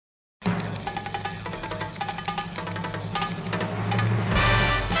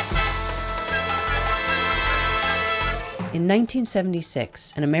In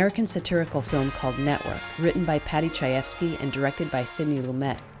 1976, an American satirical film called Network, written by Paddy Chayefsky and directed by Sidney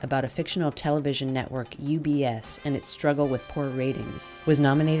Lumet, about a fictional television network, UBS, and its struggle with poor ratings, was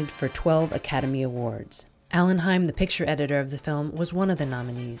nominated for 12 Academy Awards. Alan Hyme, the picture editor of the film, was one of the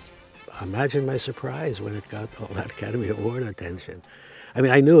nominees. Imagine my surprise when it got all that Academy Award attention. I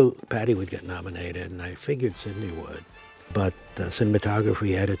mean, I knew Paddy would get nominated, and I figured Sidney would. But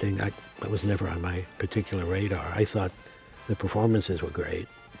cinematography, editing, that was never on my particular radar. I thought the performances were great.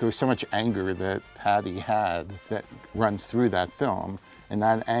 There was so much anger that Paddy had that runs through that film, and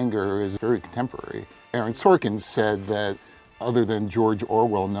that anger is very contemporary. Aaron Sorkin said that other than George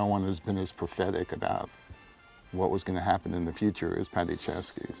Orwell, no one has been as prophetic about what was going to happen in the future as Paddy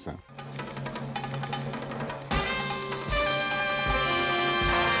Chayefsky. So.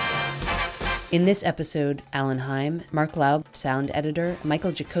 In this episode, Alan Hyme, Mark Laub, sound editor,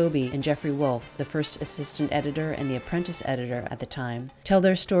 Michael Jacoby, and Jeffrey Wolf, the first assistant editor and the apprentice editor at the time, tell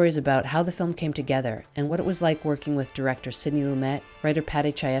their stories about how the film came together and what it was like working with director Sidney Lumet, writer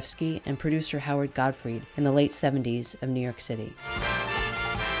Paddy Chayefsky, and producer Howard Gottfried in the late 70s of New York City.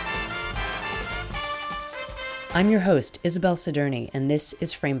 I'm your host, Isabel Siderni, and this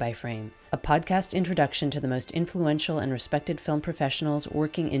is Frame by Frame, a podcast introduction to the most influential and respected film professionals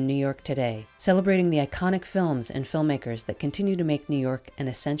working in New York today, celebrating the iconic films and filmmakers that continue to make New York an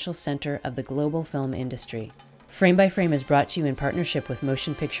essential center of the global film industry. Frame by Frame is brought to you in partnership with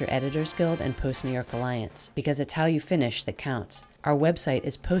Motion Picture Editors Guild and Post New York Alliance, because it's how you finish that counts. Our website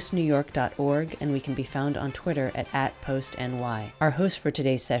is postnewyork.org, and we can be found on Twitter at @postny. Our host for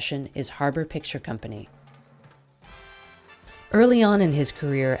today's session is Harbor Picture Company. Early on in his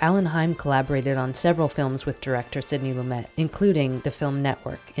career, Alan Hyme collaborated on several films with director Sidney Lumet, including the film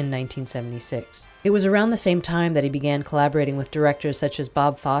Network in 1976. It was around the same time that he began collaborating with directors such as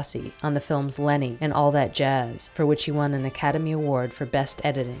Bob Fosse on the films Lenny and All That Jazz, for which he won an Academy Award for Best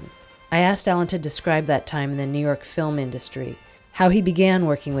Editing. I asked Alan to describe that time in the New York film industry, how he began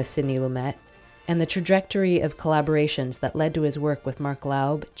working with Sidney Lumet, and the trajectory of collaborations that led to his work with Mark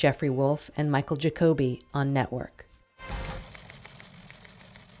Laub, Jeffrey Wolf, and Michael Jacoby on Network.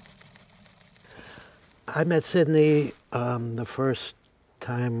 I met Sidney the first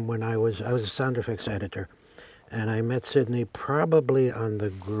time when I was a sound effects editor, and I met Sidney probably on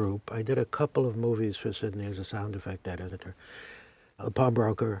The Group. I did a couple of movies for Sidney as a sound effect editor, The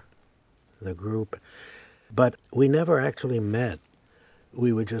Pawnbroker, The Group, but we never actually met.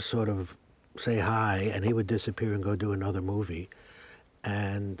 We would just sort of say hi, and he would disappear and go do another movie.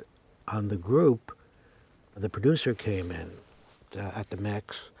 And on The Group, the producer came in at the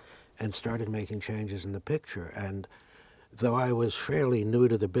Mex and started making changes in the picture. And though I was fairly new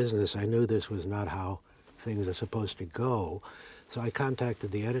to the business, I knew this was not how things are supposed to go. So I contacted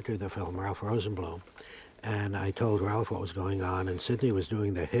the editor of the film, Ralph Rosenblum, and I told Ralph what was going on. And Sidney was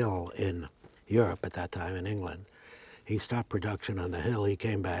doing The Hill in Europe at that time, in England. He stopped production on The Hill. He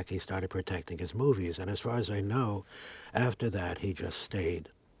came back. He started protecting his movies. And as far as I know, after that, he just stayed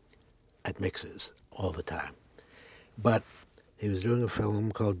at mixes all the time. But he was doing a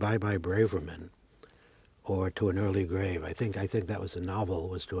film called Bye Bye Braverman, or To an Early Grave. I think that was the novel,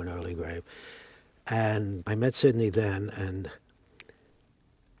 was To an Early Grave. And I met Sidney then, and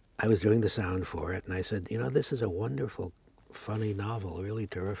I was doing the sound for it, and I said, this is a wonderful, funny novel, really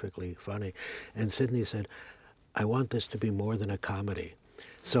terrifically funny. And Sidney said, I want this to be more than a comedy.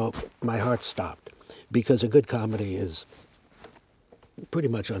 So my heart stopped, because a good comedy is pretty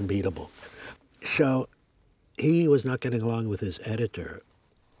much unbeatable. So he was not getting along with his editor,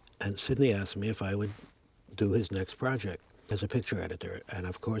 and Sidney asked me if I would do his next project as a picture editor, and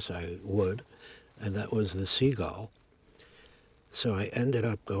of course I would, and that was The Seagull. So I ended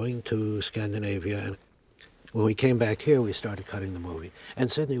up going to Scandinavia, and when we came back here, we started cutting the movie. And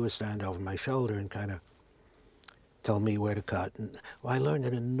Sidney would stand over my shoulder and kind of tell me where to cut. And I learned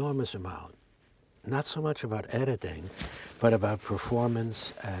an enormous amount, not so much about editing, but about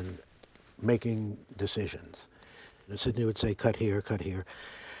performance and making decisions. And Sidney would say, cut here,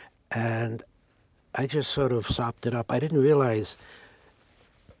 and I just sort of sopped it up. I didn't realize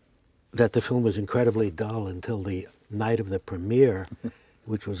that the film was incredibly dull until the night of the premiere,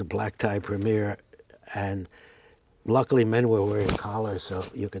 which was a black tie premiere, and luckily men were wearing collars so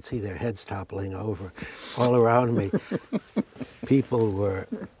you could see their heads toppling over all around me. People were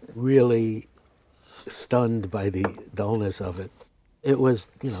really stunned by the dullness of it. It was,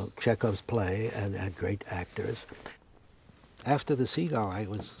 Chekhov's play, and had great actors. After The Seagull, I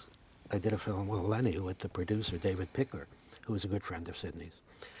did a film with Lenny with the producer, David Picker, who was a good friend of Sidney's.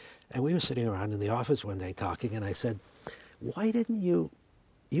 And we were sitting around in the office one day talking, and I said, why didn't you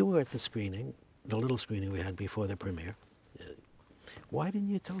were at the screening, the little screening we had before the premiere, why didn't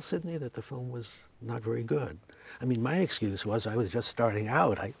you tell Sidney that the film was not very good? I mean, my excuse was I was just starting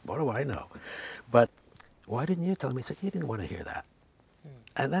out. What do I know? But why didn't you tell him? He said, you didn't want to hear that.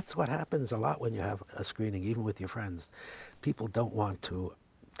 And that's what happens a lot when you have a screening, even with your friends. People don't want to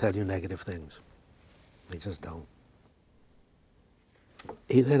tell you negative things. They just don't.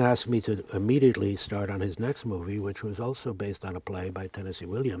 He then asked me to immediately start on his next movie, which was also based on a play by Tennessee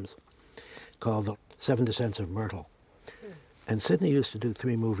Williams called The Seven Descents of Myrtle. And Sidney used to do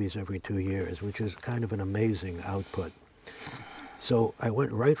 3 movies every 2 years, which is kind of an amazing output. So I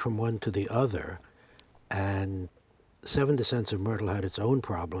went right from one to the other, and Seven Descents of Myrtle had its own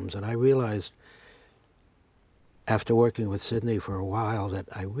problems, and I realized after working with Sidney for a while that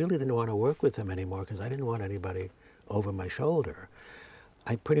I really didn't want to work with him anymore because I didn't want anybody over my shoulder.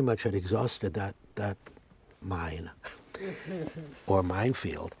 I pretty much had exhausted that mine or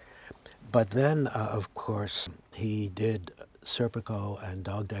minefield. But then, of course, he did Serpico and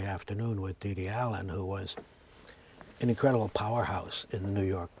Dog Day Afternoon with Dede Allen, who was an incredible powerhouse in the New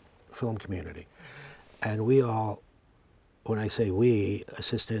York film community. And we all, when I say we,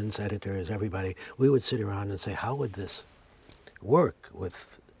 assistants, editors, everybody, we would sit around and say, how would this work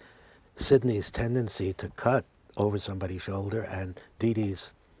with Sidney's tendency to cut over somebody's shoulder and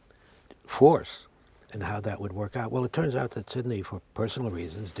Dede's force, and how that would work out? Well, it turns out that Sidney, for personal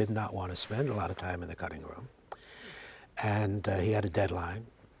reasons, did not want to spend a lot of time in the cutting room. And he had a deadline,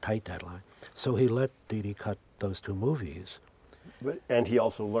 tight deadline. So he let Dede cut those 2 movies. And he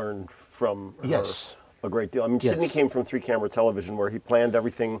also learned from her Yes. a great deal. I mean, Yes. Sidney came from 3-camera television where he planned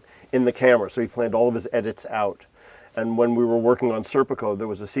everything in the camera, so he planned all of his edits out. And when we were working on Serpico, there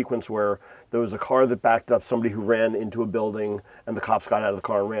was a sequence where there was a car that backed up somebody who ran into a building, and the cops got out of the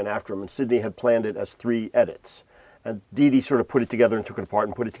car and ran after him. And Sidney had planned it as 3 edits. And Dede sort of put it together and took it apart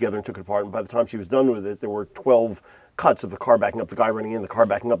and put it together and took it apart. And by the time she was done with it, there were 12 cuts of the car backing up, the guy running in, the car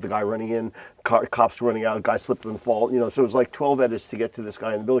backing up, the guy running in, cops running out, a guy slipped and fall. So it was like 12 edits to get to this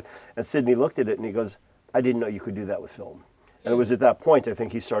guy in the building. And Sidney looked at it and he goes, I didn't know you could do that with film. And it was at that point, I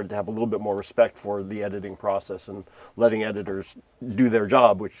think, he started to have a little bit more respect for the editing process and letting editors do their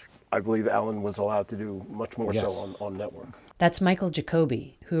job, which I believe Alan was allowed to do much more so on Network. That's Michael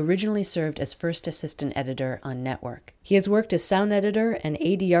Jacoby, who originally served as first assistant editor on Network. He has worked as sound editor and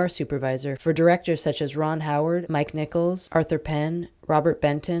ADR supervisor for directors such as Ron Howard, Mike Nichols, Arthur Penn, Robert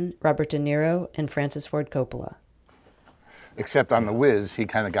Benton, Robert De Niro, and Francis Ford Coppola. Except on The Wiz, he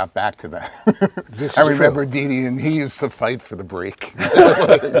kind of got back to that. I remember Dede, and he used to fight for the break.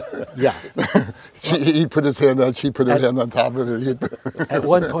 Yeah. He put his hand out, she put her hand on top of it. At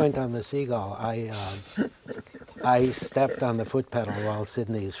one point on the Seagull, I stepped on the foot pedal while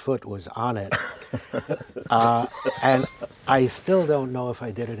Sidney's foot was on it. And I still don't know if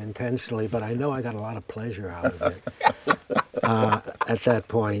I did it intentionally, but I know I got a lot of pleasure out of it at that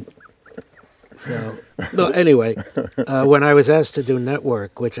point. So, well, anyway, when I was asked to do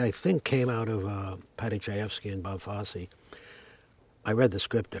Network, which I think came out of Paddy Chayefsky and Bob Fosse, I read the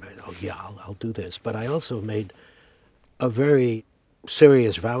script and I thought, yeah, I'll do this. But I also made a very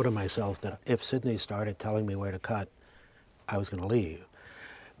serious vow to myself that if Sidney started telling me where to cut, I was going to leave,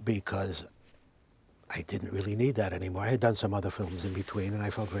 because I didn't really need that anymore. I had done some other films in between and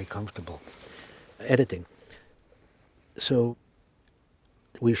I felt very comfortable editing. So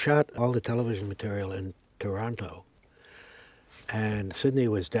we shot all the television material in Toronto, and Sidney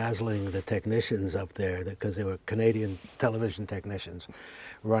was dazzling the technicians up there because they were Canadian television technicians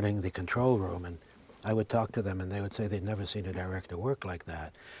running the control room, and I would talk to them and they would say they'd never seen a director work like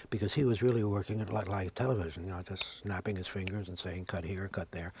that, because he was really working at live television, just snapping his fingers and saying cut here,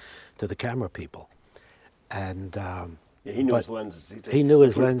 cut there to the camera people. And he knew his lenses. He knew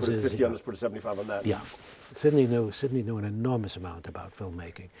his put lenses. Put a 50 on this, put a 75 on that. Yeah. Sidney knew an enormous amount about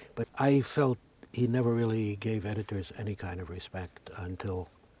filmmaking, but I felt he never really gave editors any kind of respect until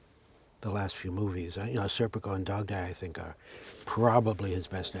the last few movies. Serpico and Dog Day, I think, are probably his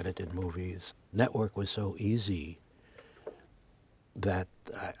best edited movies. Network was so easy that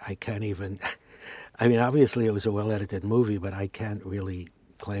I can't even, I mean, obviously it was a well-edited movie, but I can't really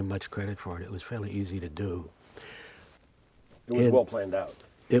claim much credit for it. It was fairly easy to do. It was well planned out.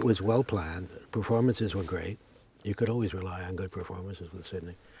 It was well planned. Performances were great. You could always rely on good performances with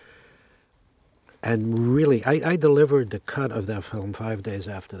Sidney. And really, I delivered the cut of that film 5 days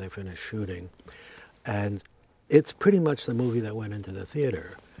after they finished shooting. And it's pretty much the movie that went into the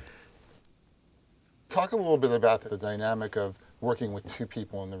theater. Talk a little bit about the dynamic of working with 2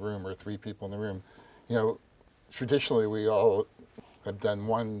 people in the room or 3 people in the room. Traditionally we all have done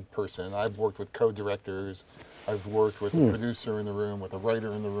one person. I've worked with co-directors. I've worked with a producer in the room, with a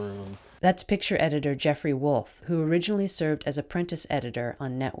writer in the room. That's picture editor Jeffrey Wolf, who originally served as apprentice editor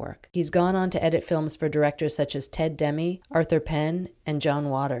on Network. He's gone on to edit films for directors such as Ted Demme, Arthur Penn, and John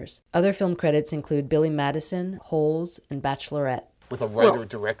Waters. Other film credits include Billy Madison, Holes, and Bachelorette. With a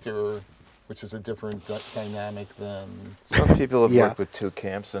writer-director, which is a different dynamic than... Some people have Yeah. worked with 2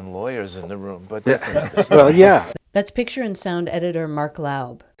 camps and lawyers in the room, but that's another story. Well, yeah. That's picture and sound editor Mark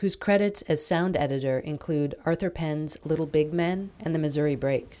Laub, whose credits as sound editor include Arthur Penn's Little Big Men and The Missouri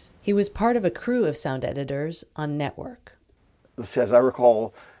Breaks. He was part of a crew of sound editors on Network. As I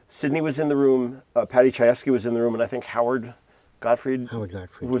recall, Sidney was in the room, Patty Chayefsky was in the room, and I think Howard Gottfried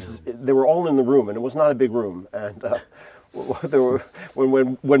was. They were all in the room, and it was not a big room. And there were,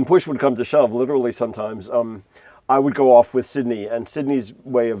 when push would come to shove, literally sometimes, I would go off with Sidney, and Sidney's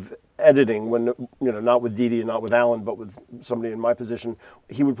way of editing, when not with Dee Dee and not with Alan, but with somebody in my position,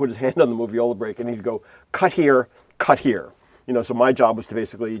 he would put his hand on the moviola brake and he'd go, cut here, cut here. So my job was to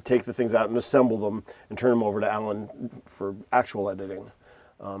basically take the things out and assemble them and turn them over to Alan for actual editing.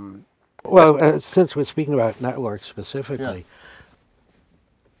 Well, since we're speaking about Network specifically,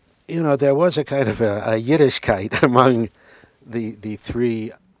 there was a kind of a Yiddishkeit among the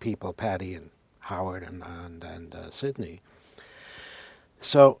 3 people, Patty and Howard and Sidney.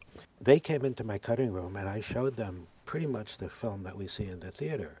 So they came into my cutting room and I showed them pretty much the film that we see in the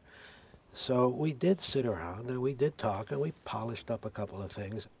theater. So we did sit around and we did talk and we polished up a couple of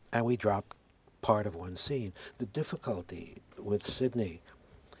things and we dropped part of one scene. The difficulty with Sidney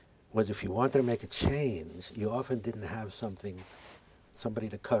was if you wanted to make a change, you often didn't have somebody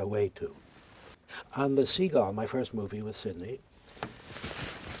to cut away to. On The Seagull, my first movie with Sidney,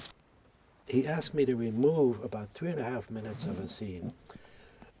 he asked me to remove about 3.5 minutes of a scene.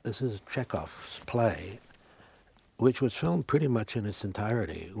 This is Chekhov's play, which was filmed pretty much in its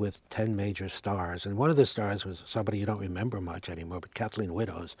entirety with 10 major stars. And one of the stars was somebody you don't remember much anymore, but Kathleen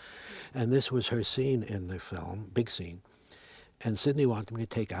Widdows. And this was her scene in the film, big scene. And Sidney wanted me to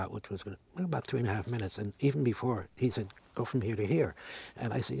take out, which was about 3.5 minutes. And even before, he said, go from here to here.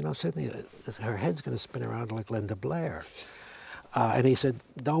 And I said, Sidney, her head's going to spin around like Linda Blair. And he said,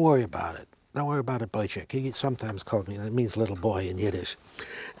 don't worry about it. Don't worry about it, Boychik. He sometimes called me, that means little boy in Yiddish.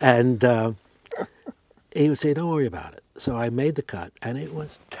 And he would say, don't worry about it. So I made the cut, and it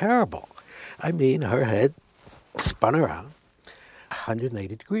was terrible. I mean, her head spun around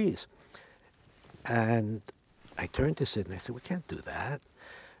 180 degrees. And I turned to Sidney, I said, we can't do that.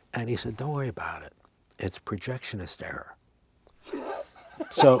 And he said, don't worry about it. It's projectionist error.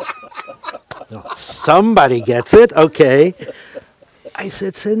 So somebody gets it, okay. I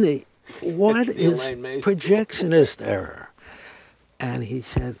said, Sidney, what is projectionist error? And he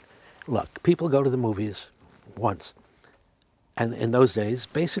said, look, people go to the movies once. And in those days,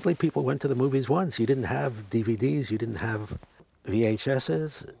 basically people went to the movies once. You didn't have DVDs, you didn't have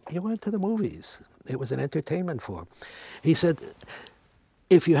VHSs. You went to the movies. It was an entertainment form. He said,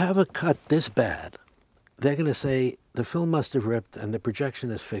 if you have a cut this bad, they're going to say the film must have ripped and the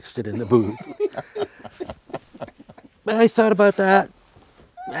projectionist fixed it in the booth. But I thought about that.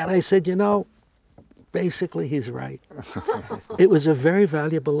 And I said, basically he's right. It was a very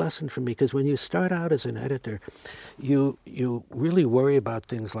valuable lesson for me because when you start out as an editor, you really worry about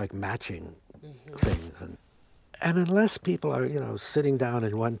things like matching things. And unless people are, sitting down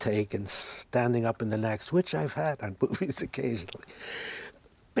in one take and standing up in the next, which I've had on movies occasionally,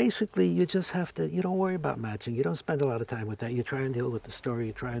 basically you just have to, you don't worry about matching. You don't spend a lot of time with that. You try and deal with the story.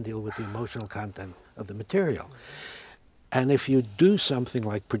 You try and deal with the emotional content of the material. And if you do something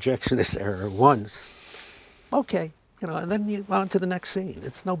like projectionist error once, okay, and then you on to the next scene.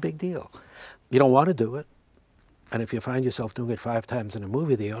 It's no big deal. You don't want to do it. And if you find yourself doing it 5 times in a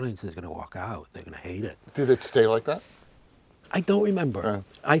movie, the audience is going to walk out. They're going to hate it. Did it stay like that? I don't remember.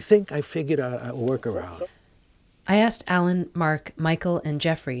 I think I figured out a workaround. I asked Alan, Mark, Michael, and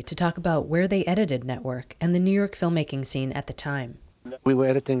Jeffrey to talk about where they edited Network and the New York filmmaking scene at the time. We were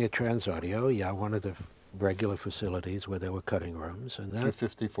editing at TransAudio, one of the regular facilities where there were cutting rooms. And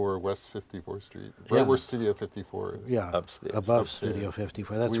 254 West 54th Street, right where Studio 54 is. Yeah, Upstairs. above Upstairs. Studio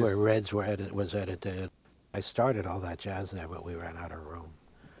 54. That's where Reds was edited. I started all that jazz there, but we ran out of room.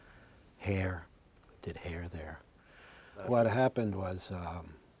 Did hair there. What happened was,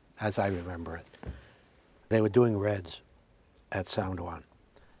 as I remember it, they were doing Reds at Sound One.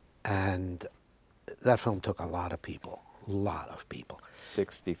 And that film took a lot of people.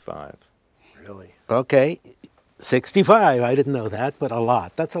 65. Really? Okay, 65. I didn't know that, but a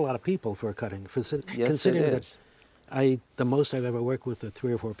lot. That's a lot of people for a cutting. Yes, Considering it that is. the most I've ever worked with are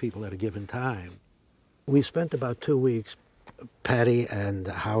 3 or 4 people at a given time. We spent about 2 weeks, Patty and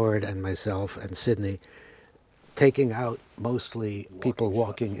Howard and myself and Sidney, taking out mostly people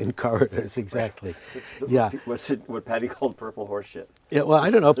walking in corridors. Exactly. It's Yeah. what Patty called purple horse shit. Yeah. Well,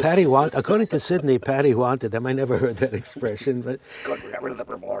 I don't know. According to Sydney, Patty wanted them. I never heard that expression, but Good, we got rid of the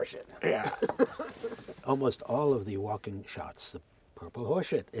purple horse shit. yeah. Almost all of the walking shots, the purple horse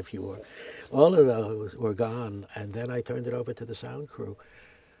shit, if you will, all of those were gone. And then I turned it over to the sound crew.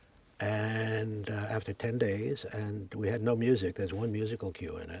 And after 10 days, and we had no music. There's one musical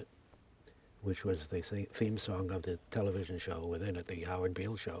cue in it, which was the theme song of the television show within it, the Howard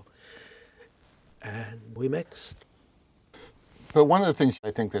Beale show. And we mixed. But one of the things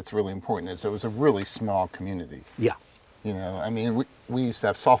I think that's really important is it was a really small community. Yeah. You know, I mean, we used to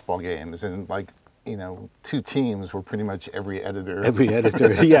have softball games, and like, you know, 2 teams were pretty much every editor. Every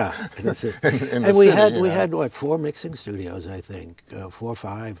editor, yeah. And in we city, had what, 4 mixing studios, I think, 4 or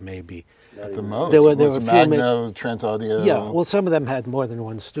 5 maybe. At the most. There were was a few Magno, Transaudio. Yeah, well, some of them had more than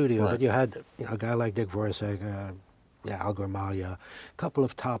one studio, Right. but you had a guy like Dick Voracek, Al Gramaglia, a couple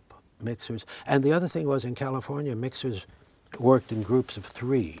of top mixers. And the other thing was, in California, mixers worked in groups of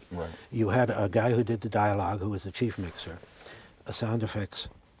 3. Right. You had a guy who did the dialogue, who was the chief mixer, a sound effects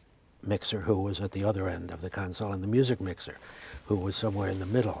mixer who was at the other end of the console, and the music mixer who was somewhere in the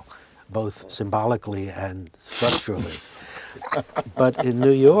middle, both symbolically and structurally. But in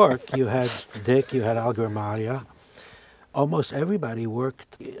New York, you had Dick, you had Al Gramaglia. Almost everybody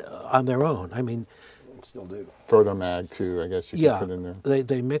worked on their own. I mean, Still do. Photomag too, I guess you could yeah, put in there.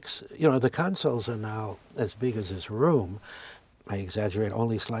 they mix, you know, the consoles are now as big as this room. I exaggerate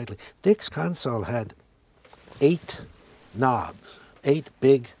only slightly. Dick's console had 8 knobs, 8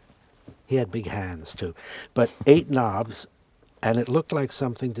 big, he had big hands too, but 8 knobs, and it looked like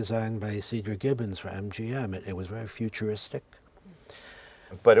something designed by Cedric Gibbons for MGM. It was very futuristic.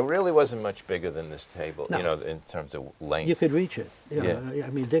 But it really wasn't much bigger than this table, No. you know, in terms of length. You could reach it. Yeah. Yeah. I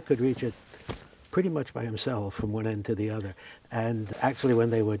mean, Dick could reach it pretty much by himself from one end to the other. And actually, when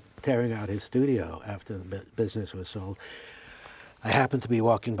they were tearing out his studio after the business was sold, I happened to be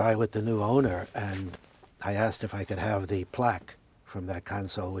walking by with the new owner, and I asked if I could have the plaque from that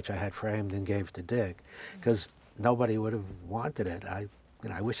console, which I had framed and gave to Dick, because nobody would have wanted it. I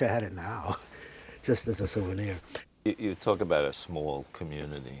wish I had it now, just as a souvenir. You talk about a small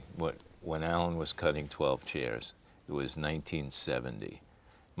community. When Alan was cutting 12 chairs, it was 1970.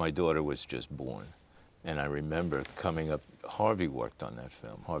 My daughter was just born. And I remember coming up, Harvey worked on that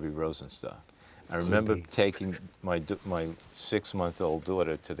film, Harvey Rosenstock. I remember taking my 6-month-old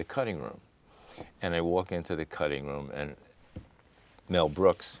daughter to the cutting room. And I walk into the cutting room, and Mel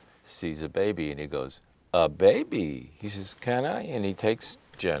Brooks sees a baby, and he goes, "A baby?" He says, "Can I?" And he takes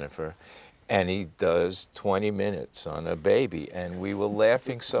Jennifer, and he does 20 minutes on a baby. And we were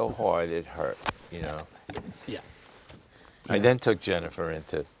laughing so hard it hurt, you know. Yeah. I then took Jennifer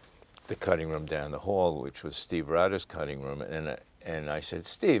into the cutting room down the hall, which was Steve Rauder's cutting room, and I said,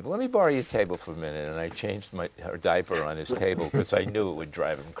 "Steve, let me borrow your table for a minute." And I changed her diaper on his table because I knew it would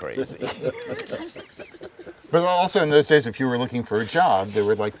drive him crazy. But also in those days, if you were looking for a job, there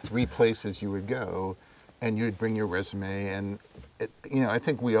were like 3 places you would go, and you'd bring your resume. And you know, I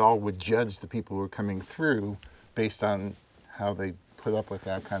think we all would judge the people who were coming through based on how they put up with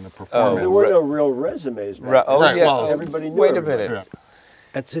that kind of performance. There were no real resumes back then. Oh, Right, yeah. well, everybody knew Wait a everybody. minute. Yeah.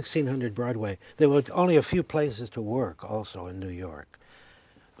 At 1600 Broadway, there were only a few places to work also in New York.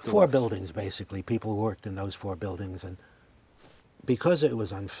 4 buildings, basically. People worked in those 4 buildings. And because it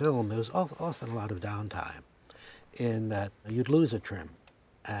was on film, there was often a lot of downtime in that you'd lose a trim.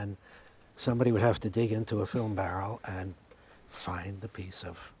 And somebody would have to dig into a film barrel and find the piece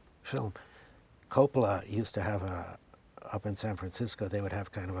of film. Coppola used to have up in San Francisco, they would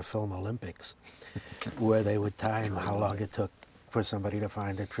have kind of a film Olympics where they would time how long it took for somebody to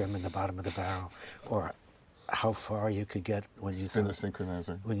find a trim in the bottom of the barrel, or how far you could get when you Spin the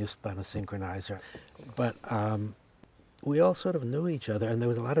synchronizer. when you spun a synchronizer. But we all sort of knew each other, and there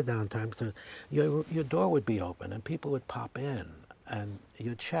was a lot of downtime. So your door would be open, and people would pop in, and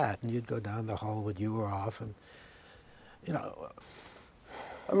you'd chat, and you'd go down the hall when you were off, and you know.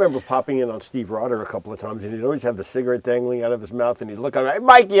 I remember popping in on Steve Rauder a couple of times, and he'd always have the cigarette dangling out of his mouth, and he'd look at me, "Hey,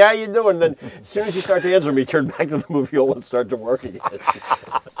 Mikey, how you doing?" And then as soon as he started to answer him, he'd turn back to the moviola and start to work again.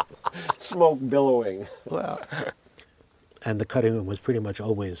 Smoke billowing. Well, and the cutting room was pretty much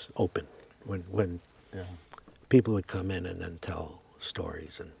always open when Yeah. people would come in and then tell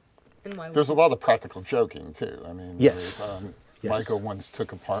stories. And There's a lot of practical joking too. I mean, Yes. Yes. Michael once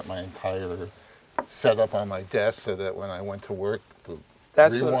took apart my entire setup on my desk so that when I went to work, the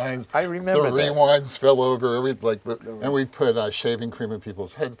That's what- rewinds, I remember the that. rewinds fell over. And we put shaving cream in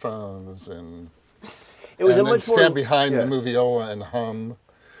people's headphones, and It was and a then much more stand behind yeah. the moviola and hum.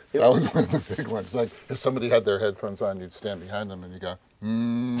 That was one of the big ones. Like if somebody had their headphones on, you'd stand behind them and you go,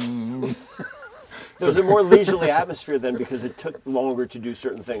 There was a more leisurely atmosphere then because it took longer to do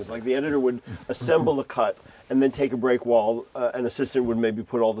certain things. Like the editor would assemble a cut and then take a break while an assistant would maybe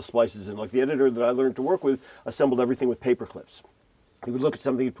put all the splices in. Like the editor that I learned to work with assembled everything with paper clips. He would look at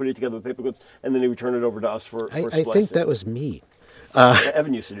something, he'd put it together with paper clips, and then he would turn it over to us for I splicing. think that was me.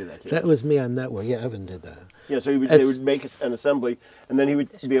 Evan used to do that too. That was me on Network. Yeah, Evan did that. Yeah, so they would make an assembly, and then he would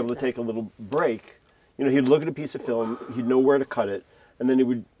be able to take a little break. You know, he'd look at a piece of film, he'd know where to cut it, and then he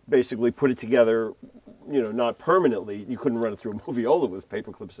would basically put it together. You know, not permanently. You couldn't run it through a moviola with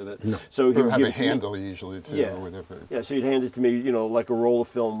paper clips in it. No. So he they would have give a it to me. handle usually too, Yeah. or whatever. Yeah, so you'd hand it to me, you know, like a roll of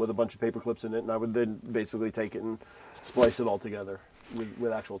film with a bunch of paper clips in it, and I would then basically take it and splice it all together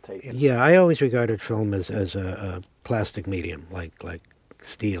with actual tape. Yeah, I always regarded film as a plastic medium, like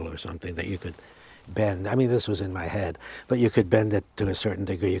steel or something that you could bend. I mean, this was in my head, but you could bend it to a certain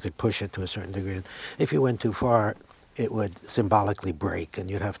degree. You could push it to a certain degree. And if you went too far, it would symbolically break, and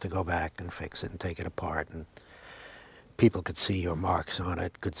you'd have to go back and fix it and take it apart. And people could see your marks on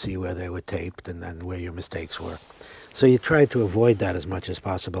it, could see where they were taped, and then where your mistakes were. So you try to avoid that as much as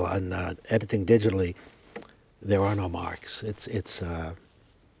possible. On editing digitally, there are no marks. It's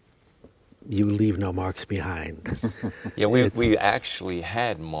you leave no marks behind. Yeah, we actually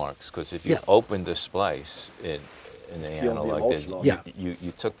had marks because if you opened the splice in the analog, emulsion off.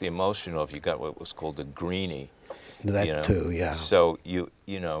 you took the emulsion off. You got what was called a greenie. That too, yeah. So you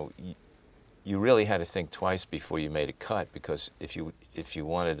really had to think twice before you made a cut, because if you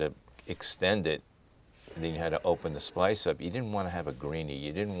wanted to extend it, then you had to open the splice up. You didn't want to have a greenie.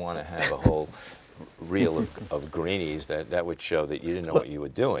 You didn't want to have a whole reel of greenies that would show that you didn't know what you were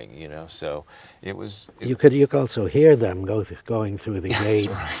doing. You know, so it was. You could also hear them going through the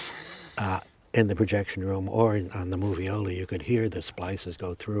gate. In the projection room or on the moviola, you could hear the splices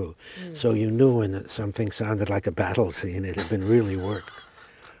go through. So you knew when something sounded like a battle scene, it had been really worked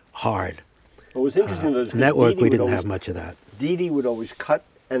hard. What was interesting though is Network, we didn't have much of that. Dee Dee would always cut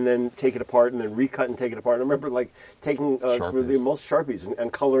and then take it apart and then recut and take it apart. I remember like taking for the Sharpies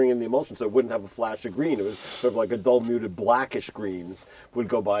and coloring in the emulsion so it wouldn't have a flash of green. It was sort of like a dull muted blackish greens would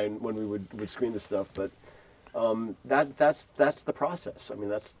go by when we would screen the stuff. But that's the process. I mean,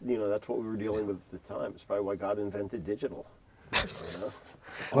 that's what we were dealing with at the time. It's probably why God invented digital.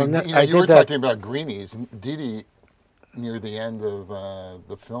 Well, you were talking about greenies. Dee Dee, near the end of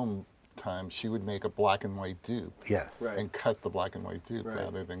the film time, she would make a black and white dupe. Yeah. Right. And cut the black and white dupe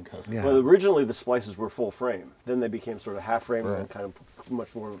rather than cut. Yeah. Well, originally the splices were full frame. Then they became sort of half frame and then kind of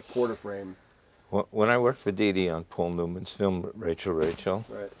much more quarter frame. When I worked for Dee Dee on Paul Newman's film Rachel,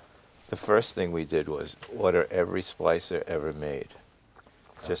 Right. the first thing we did was order every splicer ever made,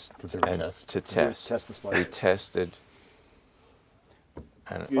 just To test. to test. Test the splicer. We tested,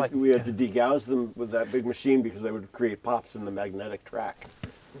 and We had to degauss them with that big machine because they would create pops in the magnetic track.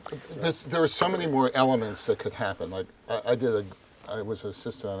 There were so many more elements that could happen. Like I was an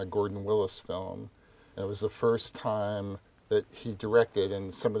assistant on a Gordon Willis film, and it was the first time that he directed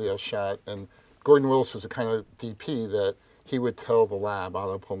and somebody else shot. And Gordon Willis was the kind of DP that he would tell the lab,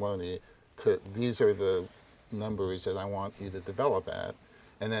 Otto Poloni, these are the numbers that I want you to develop at,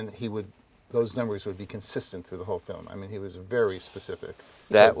 and then those numbers would be consistent through the whole film. I mean, he was very specific.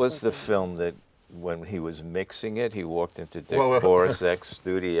 that was the film that when he was mixing it, he walked into Dick Forrest's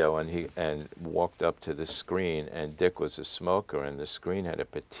studio and walked up to the screen, and Dick was a smoker, and the screen had a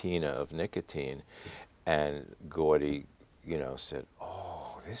patina of nicotine, and Gordy, said,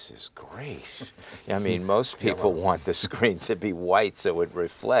 "Oh, this is great." I mean, most people want the screen to be white so it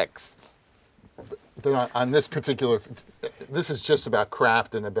reflects. But on this particular, this is just about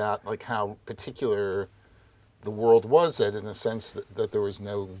craft and about like how particular the world was in a sense that there was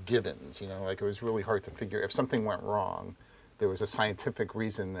no givens. Like it was really hard to figure if something went wrong. There was a scientific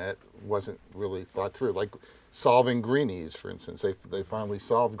reason that wasn't really thought through. Like solving greenies, for instance, they finally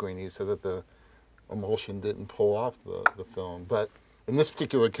solved greenies so that the emulsion didn't pull off the film. But in this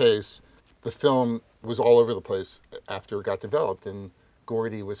particular case, the film was all over the place after it got developed, and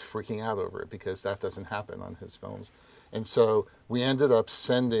Gordy was freaking out over it because that doesn't happen on his films. And so we ended up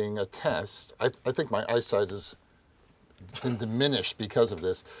sending a test. I think my eyesight has been diminished because of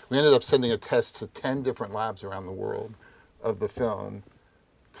this. We ended up sending a test to 10 different labs around the world of the film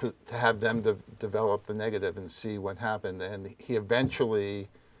to have them develop the negative and see what happened. And he eventually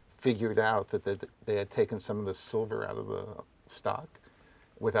figured out that they had taken some of the silver out of the stock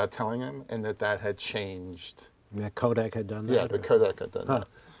without telling him, and that had changed. Yeah, Kodak had done that? Yeah, the Kodak had done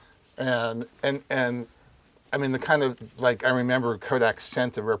that. And I mean, the kind of, like, I remember Kodak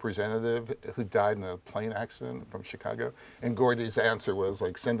sent a representative who died in a plane accident from Chicago, and Gordy's answer was,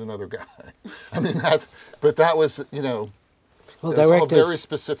 like, send another guy. I mean, but that was, you know, Well, it was all directors, very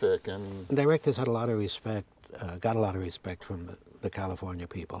specific. And directors had a lot of respect, got a lot of respect from the California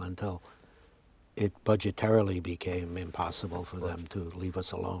people until it budgetarily became impossible for them to leave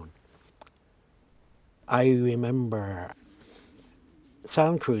us alone. I remember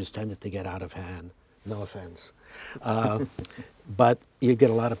sound crews tended to get out of hand, no offense. But you'd get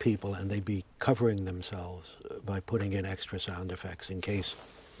a lot of people and they'd be covering themselves by putting in extra sound effects in case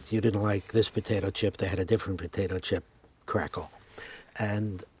you didn't like this potato chip, they had a different potato chip crackle.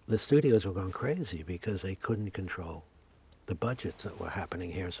 And the studios were going crazy because they couldn't control the budgets that were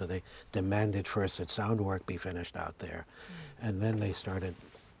happening here. So they demanded first that sound work be finished out there. And then they started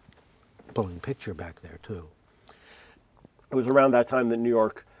pulling picture back there too. It was around that time that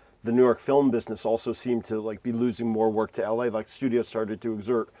the New York film business also seemed to like be losing more work to LA. Like studios started to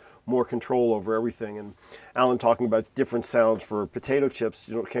exert more control over everything. And Alan talking about different sounds for potato chips,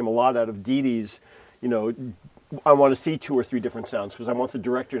 you know, it came a lot out of Dee Dee's, you know, I want to see 2 or 3 different sounds because I want the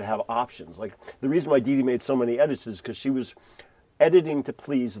director to have options. Like the reason why Dee Dee made so many edits is because she was editing to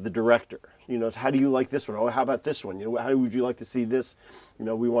please the director. You know, it's how do you like this one? Oh, how about this one? You know, how would you like to see this? You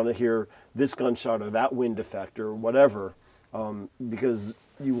know, we want to hear this gunshot or that wind effect or whatever, because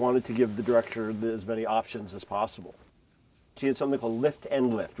you wanted to give the director as many options as possible. She had something called lift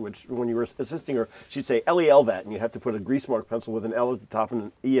and lift, which when you were assisting her, she'd say LEL that, and you have to put a grease mark pencil with an L at the top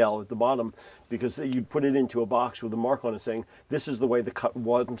and an EL at the bottom, because you'd put it into a box with a mark on it saying, this is the way the cut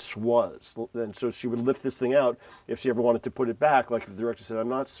once was. And so she would lift this thing out if she ever wanted to put it back, like if the director said, I'm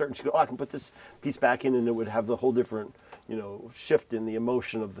not certain, she'd go, oh, I can put this piece back in, and it would have the whole different, you know, shift in the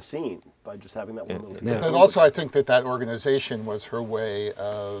emotion of the scene by just having that one little. And also, I think that organization was her way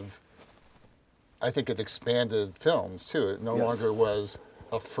of, I think it expanded films too. It no longer was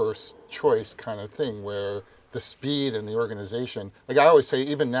a first choice kind of thing where the speed and the organization, like I always say,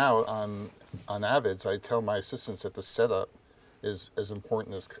 even now on Avids, I tell my assistants that the setup is as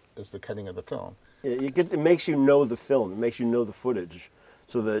important as the cutting of the film. Yeah, it makes you know the film, it makes you know the footage,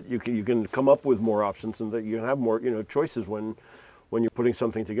 so that you can come up with more options and that you can have more, you know, choices when you're putting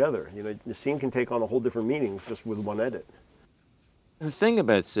something together. You know, the scene can take on a whole different meaning just with one edit. The thing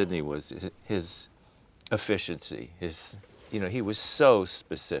about Sidney was his efficiency. You know, he was so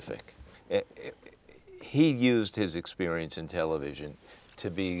specific. He used his experience in television to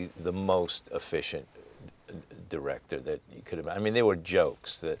be the most efficient director that you could have. I mean, there were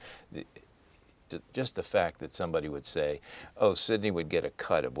jokes that just the fact that somebody would say, "Oh, Sidney would get a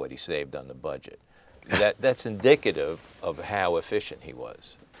cut of what he saved on the budget." That's indicative of how efficient he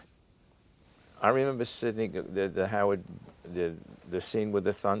was. I remember Sidney, the scene with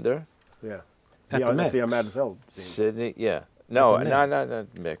the thunder. Yeah. At the Met. The Mademoiselle scene. Sidney, yeah. No, not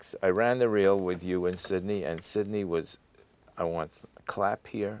mix. I ran the reel with you and Sidney was, I want a clap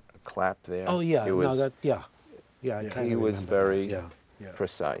here, a clap there. Oh yeah, It was, yeah. he was very Yeah.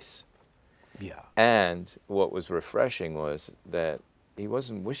 precise. Yeah. And what was refreshing was that he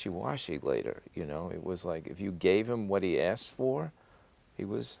wasn't wishy-washy later, you know. It was like if you gave him what he asked for, he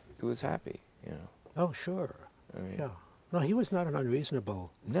was happy, you know. Oh sure. I mean, Yeah. No, he was not an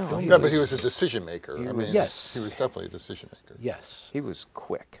unreasonable. No, filmmaker. he No, but he was a decision maker. I mean, Yes. he was definitely a decision maker. Yes. he was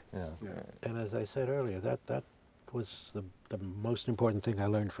quick. Yeah. And as I said earlier, that was the most important thing I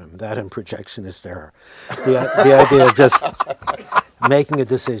learned from him. That and projectionist error. The idea of just making a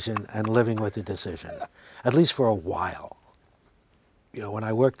decision and living with the decision, at least for a while. You know, when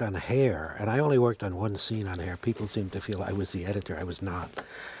I worked on Hair, and I only worked on one scene on Hair, people seemed to feel I was the editor. I was not.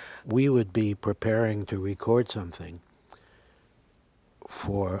 We would be preparing to record something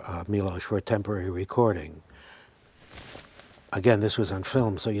for Milos for a temporary recording. Again, this was on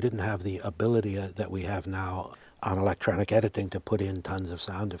film, so you didn't have the ability that we have now on electronic editing to put in tons of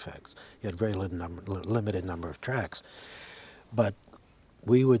sound effects. You had very limited number of tracks. But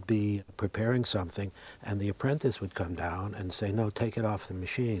we would be preparing something, and the apprentice would come down and say, no, take it off the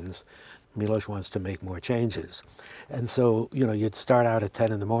machines. Milos wants to make more changes. And so, you know, you'd start out at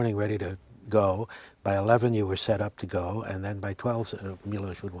 10 in the morning ready to go. By 11, you were set up to go, and then by 12,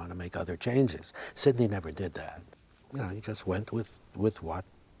 Milos would want to make other changes. Sidney never did that. You know, he just went with what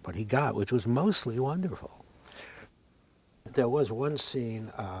he got, which was mostly wonderful. There was one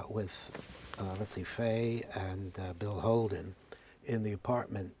scene with, Faye and Bill Holden in the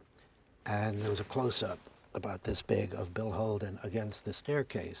apartment, and there was a close-up about this big of Bill Holden against the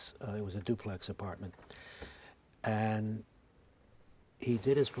staircase. It was a duplex apartment. And he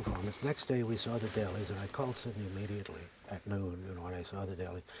did his performance. Next day we saw the dailies, and I called Sidney immediately at noon, when I saw the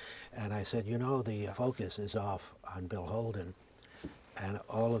daily. And I said, the focus is off on Bill Holden, and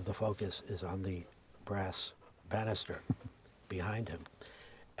all of the focus is on the brass banister behind him.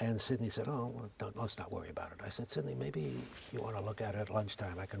 And Sidney said, let's not worry about it. I said, Sidney, maybe you want to look at it at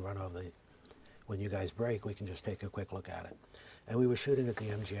lunchtime. I can run over when you guys break, we can just take a quick look at it. And we were shooting at the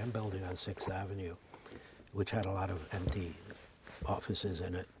MGM building on 6th Avenue, which had a lot of empty offices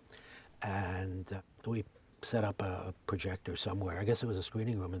in it. And we set up a projector somewhere. I guess it was a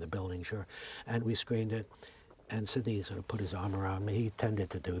screening room in the building, sure. And we screened it. And Sidney sort of put his arm around me. He tended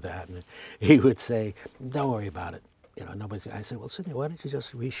to do that. And he would say, don't worry about it. I said, well, Sidney, why don't you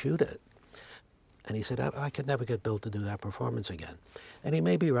just reshoot it? And he said, I could never get Bill to do that performance again. And he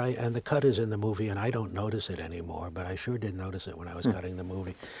may be right, and the cut is in the movie, and I don't notice it anymore, but I sure did notice it when I was cutting the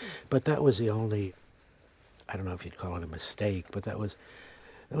movie. But that was the only, I don't know if you'd call it a mistake, but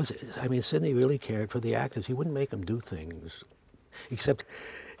Sidney really cared for the actors. He wouldn't make them do things, except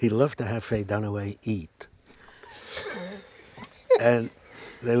he loved to have Faye Dunaway eat. And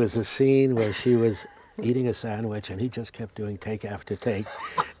there was a scene where she was eating a sandwich, and he just kept doing take after take.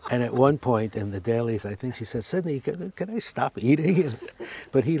 And at one point in the dailies, I think she said, Sidney, can I stop eating?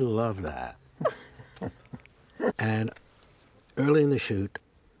 But he loved that. And early in the shoot,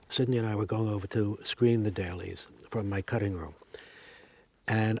 Sidney and I were going over to screen the dailies from my cutting room.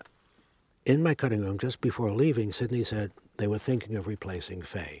 And in my cutting room, just before leaving, Sidney said they were thinking of replacing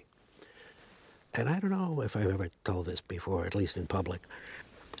Faye. And I don't know if I've ever told this before, at least in public.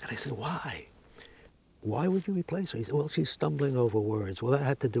 And I said, why? Why would you replace her? He said, well, she's stumbling over words. Well, that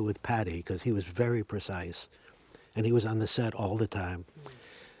had to do with Paddy, because he was very precise. And he was on the set all the time.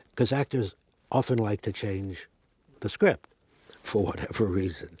 Because actors often like to change the script for whatever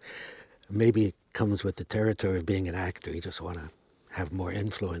reason. Maybe it comes with the territory of being an actor. You just want to have more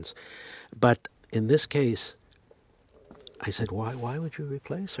influence. But in this case, I said, why would you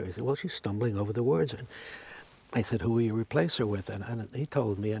replace her? He said, well, she's stumbling over the words. And I said, who will you replace her with? And he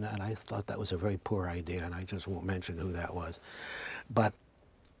told me, and I thought that was a very poor idea, and I just won't mention who that was. But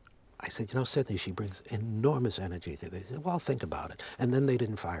I said, Sidney, she brings enormous energy to this. He said, well, think about it. And then they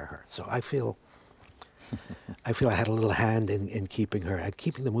didn't fire her. So I feel I had a little hand in keeping her, and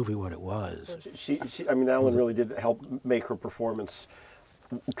keeping the movie what it was. Alan really did help make her performance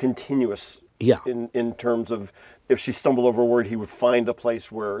continuous. Yeah. In terms of, if she stumbled over a word, he would find a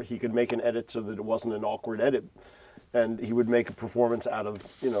place where he could make an edit so that it wasn't an awkward edit. And he would make a performance out of,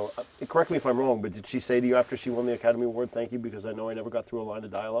 correct me if I'm wrong, but did she say to you after she won the Academy Award, thank you, because I know I never got through a line of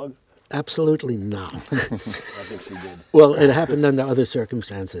dialogue? Absolutely not. I think she did. Well, it happened under other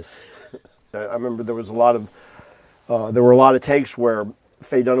circumstances. I remember there were a lot of takes where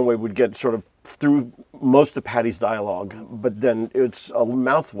Faye Dunaway would get sort of through most of Paddy's dialogue, but then it's a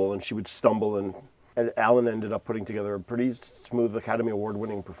mouthful and she would stumble, and Alan ended up putting together a pretty smooth Academy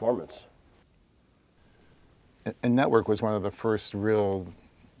Award-winning performance. And Network was one of the first real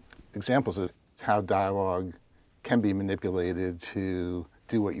examples of how dialogue can be manipulated to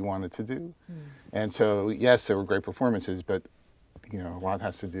do what you want it to do. And so, yes, there were great performances, but a lot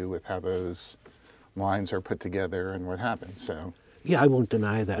has to do with how those lines are put together and what happens. So. Yeah, I won't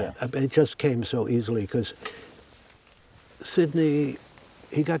deny that. Yeah. It just came so easily because Sidney,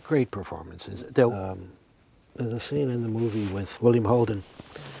 he got great performances. There's a scene in the movie with William Holden.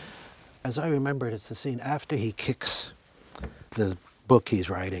 As I remember it, it's the scene after he kicks the book he's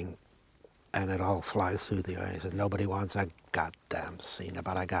writing and it all flies through the eyes, and nobody wants that goddamn scene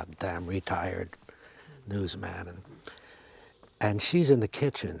about a goddamn retired newsman. And she's in the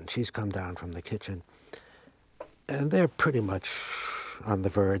kitchen. She's come down from the kitchen. And they're pretty much on the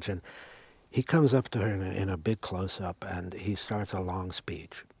verge, and he comes up to her in a big close-up, and he starts a long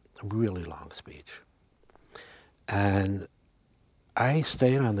speech, a really long speech. And I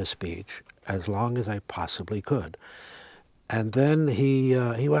stayed on the speech as long as I possibly could. And then he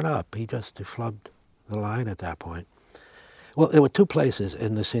went up. He just flubbed the line at that point. Well, there were two places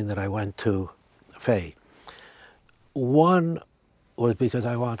in the scene that I went to Faye. One was because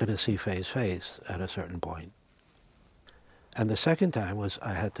I wanted to see Faye's face at a certain point. And the second time was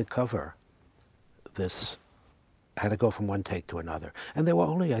I had to cover this. I had to go from one take to another. And there were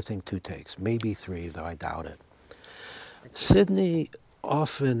only, I think, 2 takes, maybe 3, though I doubt it. Sidney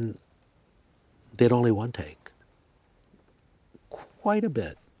often did only 1 take. Quite a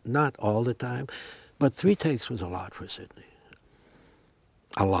bit. Not all the time, but 3 takes was a lot for Sidney.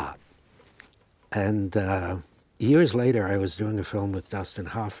 A lot. And years later, I was doing a film with Dustin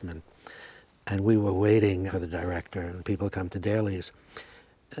Hoffman, and we were waiting for the director, and people come to dailies.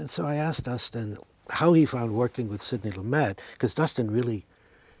 And so I asked Dustin, how he found working with Sidney Lumet, because Dustin really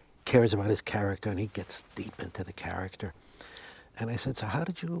cares about his character and he gets deep into the character. And I said, so how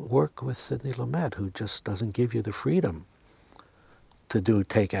did you work with Sidney Lumet, who just doesn't give you the freedom to do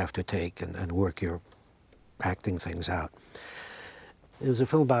take after take and work your acting things out? It was a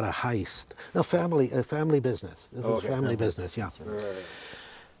film about a heist. No, a family business. It was family business, yeah. Right.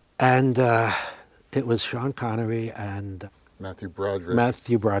 And it was Sean Connery and Matthew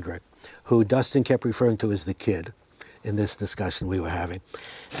Broderick, who Dustin kept referring to as the kid in this discussion we were having.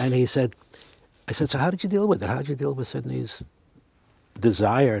 And I said, so how did you deal with it? How did you deal with Sidney's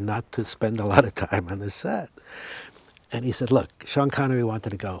desire not to spend a lot of time on the set? And he said, look, Sean Connery wanted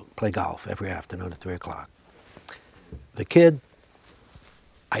to go play golf every afternoon at 3 o'clock. The kid,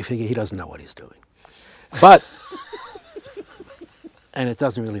 I figure he doesn't know what he's doing. But, and it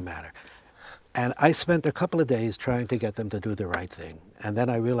doesn't really matter. And I spent a couple of days trying to get them to do the right thing. And then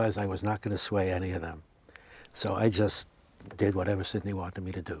I realized I was not going to sway any of them. So I just did whatever Sidney wanted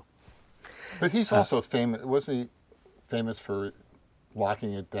me to do. But he's also famous. Wasn't he famous for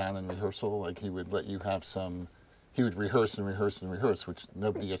locking it down in rehearsal? Like he would let you have he would rehearse and rehearse and rehearse, which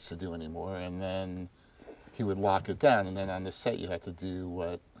nobody gets to do anymore. And then he would lock it down. And then on the set, you had to do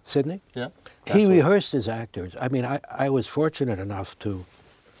what? Sidney? Yeah. He rehearsed his actors. I mean, I was fortunate enough to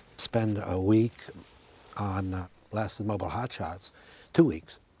spend a week on Last of the Mobile Hotshots, 2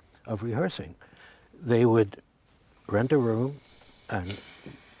 weeks of rehearsing. They would rent a room and,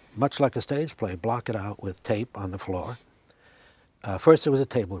 much like a stage play, block it out with tape on the floor. First there was a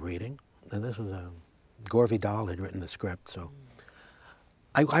table reading, and this was Gore Vidal had written the script, so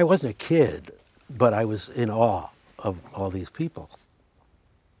I wasn't a kid, but I was in awe of all these people.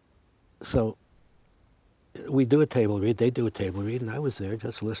 So we do a table read, they do a table read, and I was there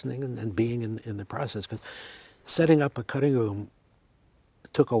just listening and being in the process, because setting up a cutting room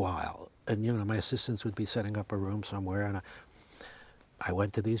took a while. And, my assistants would be setting up a room somewhere, and I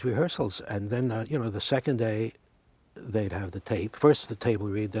went to these rehearsals. And then, the second day, they'd have the tape. First the table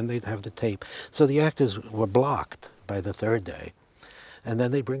read, then they'd have the tape. So the actors were blocked by the third day. And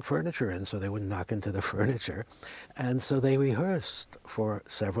then they'd bring furniture in so they wouldn't knock into the furniture. And so they rehearsed for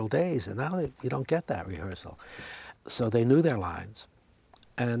several days. And now you don't get that rehearsal. So they knew their lines.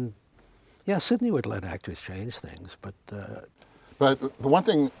 And, yeah, Sidney would let actors change things, but... But the one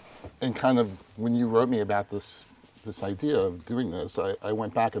thing, and kind of when you wrote me about this idea of doing this, I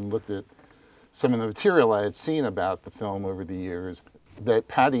went back and looked at some of the material I had seen about the film over the years, that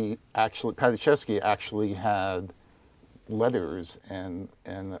Paddy Chesky actually had letters and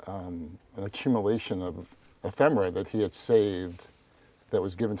an accumulation of ephemera that he had saved that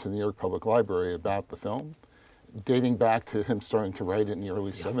was given to the New York Public Library about the film, dating back to him starting to write it in the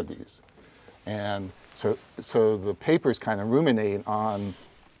early 70s. And so the papers kind of ruminate on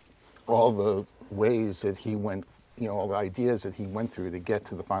all the ways that he went, all the ideas that he went through to get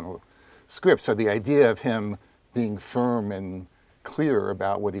to the final script. So the idea of him being firm and clear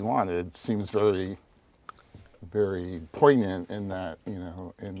about what he wanted seems very, very poignant in that,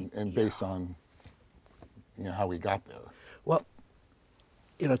 and based on, how we got there. Well,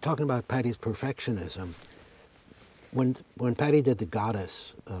 talking about Paddy's perfectionism, when Paddy did The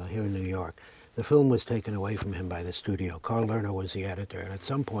Goddess here in New York, the film was taken away from him by the studio. Carl Lerner was the editor, and at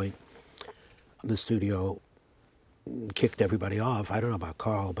some point, the studio kicked everybody off. I don't know about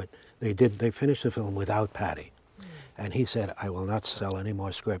Carl, but they finished the film without Paddy. And he said, I will not sell any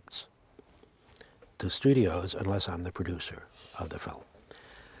more scripts to studios unless I'm the producer of the film.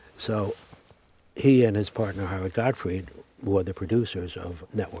 So he and his partner, Howard Gottfried, were the producers of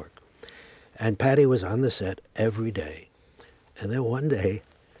Network. And Paddy was on the set every day. And then one day,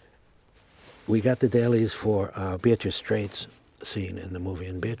 we got the dailies for Beatrice Strait's scene in the movie.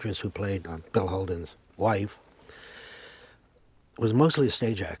 And Beatrice, who played Bill Holden's wife, was mostly a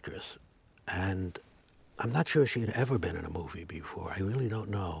stage actress. And I'm not sure she had ever been in a movie before. I really don't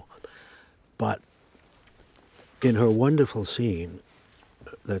know. But in her wonderful scene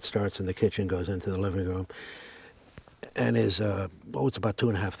that starts in the kitchen, goes into the living room, and is, it's about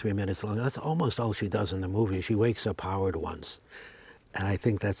 2.5, 3 minutes long. That's almost all she does in the movie. She wakes up Howard once, and I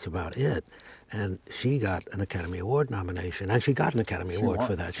think that's about it. And she got an Academy Award nomination, and she got an Academy Award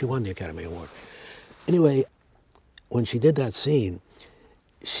for that. She won the Academy Award. Anyway, when she did that scene,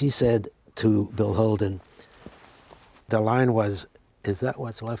 she said to Bill Holden, the line was, "Is that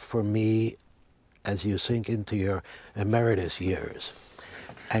what's left for me as you sink into your emeritus years?"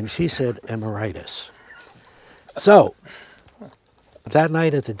 And she said, "Emeritus." So, that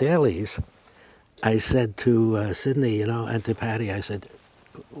night at the dailies, I said to Sidney, and to Paddy, I said,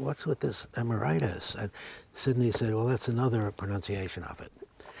 "What's with this emeritus?" And Sidney said, "Well, that's another pronunciation of it."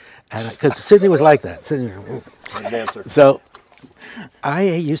 And because Sidney was like that. Sidney, Good answer. so I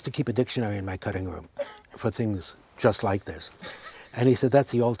used to keep a dictionary in my cutting room for things just like this. And he said,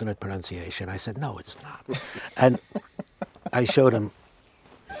 that's the alternate pronunciation. I said, no, it's not. And I showed him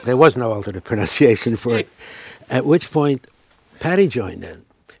there was no alternate pronunciation for it. At which point, Patty joined in.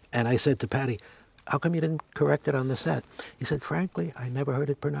 And I said to Patty, how come you didn't correct it on the set? He said, frankly, I never heard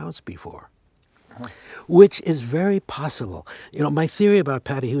it pronounced before. Which is very possible. You know, my theory about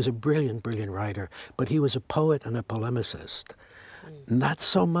Patty, he was a brilliant, brilliant writer, but he was a poet and a polemicist. Not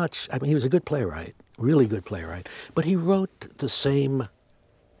so much, I mean, he was a good playwright, really good playwright, but he wrote the same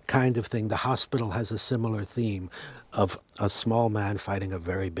kind of thing. The Hospital has a similar theme of a small man fighting a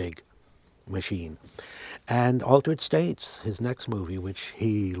very big machine. And Altered States, his next movie, which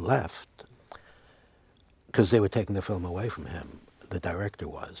he left, because they were taking the film away from him, the director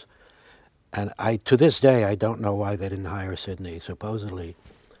was. And to this day, I don't know why they didn't hire Sidney. Supposedly,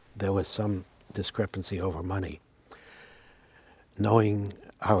 there was some discrepancy over money. Knowing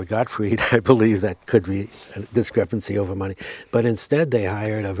Howard Gottfried, I believe that could be a discrepancy over money. But instead, they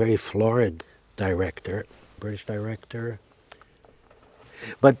hired a very florid director, British director.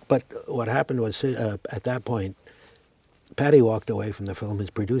 But what happened was, at that point, Patty walked away from the film. His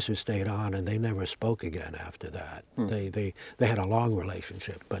producer stayed on, and they never spoke again after that. They had a long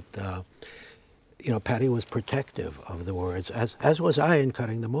relationship, but you know, Patty was protective of the words, as was I in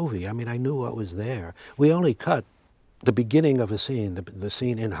cutting the movie. I mean, I knew what was there. We only cut the beginning of a scene, the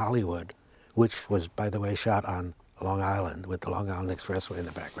scene in Hollywood, which was, by the way, shot on Long Island with the Long Island Expressway in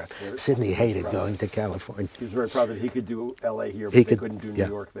the background. Sidney hated going to California. He was very proud that he could do L.A. here, but they couldn't do New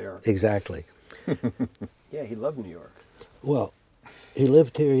York there. Exactly. Yeah, he loved New York. Well, he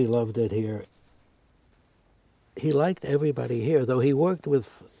lived here, he loved it here. He liked everybody here, though he worked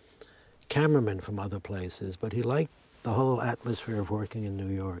with cameramen from other places, but he liked the whole atmosphere of working in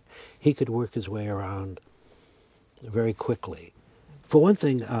New York. He could work his way around very quickly. For one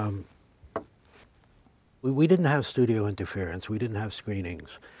thing, we didn't have studio interference. We didn't have screenings,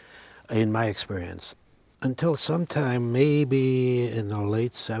 in my experience, until sometime maybe in the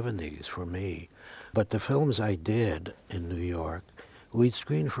late 70s for me. But the films I did in New York, we'd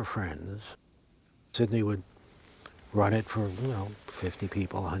screen for friends. Sidney would run it for, 50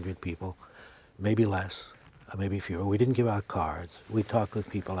 people, 100 people, maybe less, maybe fewer. We didn't give out cards. We talked with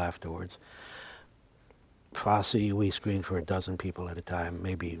people afterwards. Fosse, we screened for a dozen people at a time,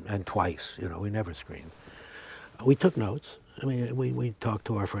 maybe, and twice, we never screened. We took notes. I mean, we talked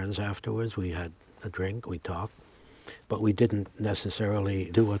to our friends afterwards. We had a drink, we talked, but we didn't necessarily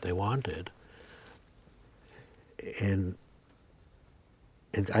do what they wanted. And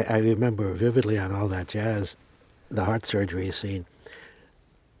I remember vividly on All That Jazz, the heart surgery scene.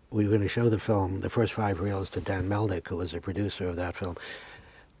 We were going to show the film, the first 5 reels, to Dan Melnick, who was a producer of that film.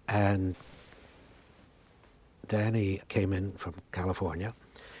 And Danny came in from California.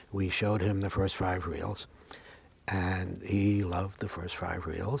 We showed him the first 5 reels, and he loved the first 5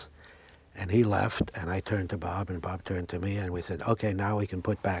 reels. And he left, and I turned to Bob, and Bob turned to me, and we said, okay, now we can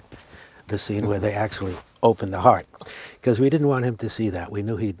put back the scene where they actually opened the heart. Because we didn't want him to see that. We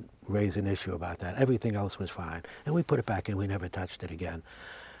knew he'd raise an issue about that. Everything else was fine. And we put it back in. We never touched it again.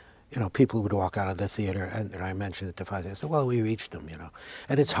 People would walk out of the theater, and I mentioned it to Fosse. I said, well, we reached them,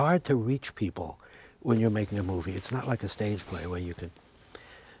 And it's hard to reach people when you're making a movie. It's not like a stage play where you can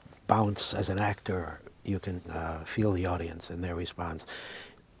bounce as an actor. You can feel the audience and their response.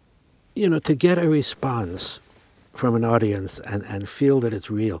 To get a response from an audience and feel that it's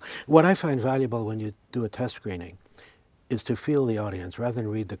real. What I find valuable when you do a test screening is to feel the audience rather than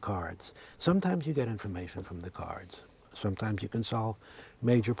read the cards. Sometimes you get information from the cards. Sometimes you can solve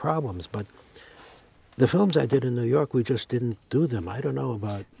major problems. But the films I did in New York, we just didn't do them. I don't know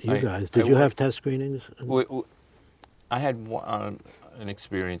about you guys. Did you have test screenings? I had an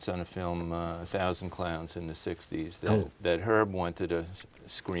experience on a film, 1,000 Clowns in the 60s, that Herb wanted to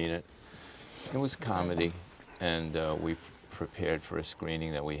screen it. It was comedy, and we prepared for a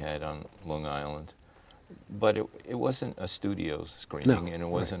screening that we had on Long Island. But it wasn't a studio screening, and it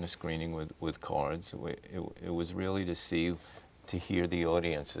wasn't a screening with cards. It was really to hear the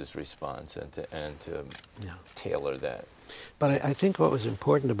audience's response and to tailor that. But I think what was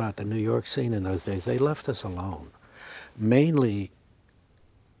important about the New York scene in those days, they left us alone, mainly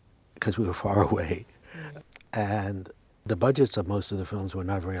because we were far away, and the budgets of most of the films were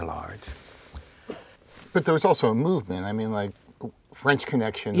not very large. But there was also a movement. I mean, like French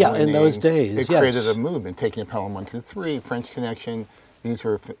Connection. Yeah, in those days, it created a movement. Taking Pelham 1, 2, 3, French Connection. These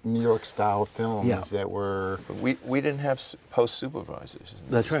were New York style films Yeah. that were. But we didn't have post supervisors.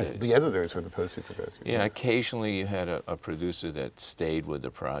 That's right. The editors were the post supervisors. Yeah, occasionally you had a producer that stayed with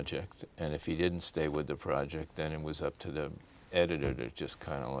the project, and if he didn't stay with the project, then it was up to the editor to just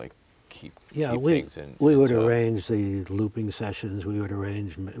kind of like keep things in. we would tow. arrange the looping sessions. We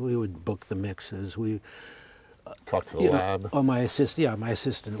would book the mixes. Talk to the lab. Or my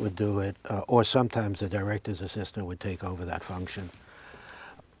assistant would do it, or sometimes the director's assistant would take over that function.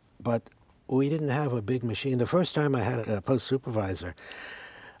 But we didn't have a big machine. The first time I had a post supervisor,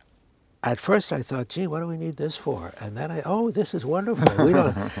 at first I thought, gee, what do we need this for? And then this is wonderful. We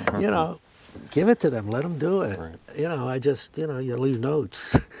don't, give it to them, let them do it. Right. You leave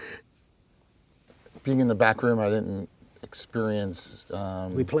notes. Being in the back room, I didn't experience.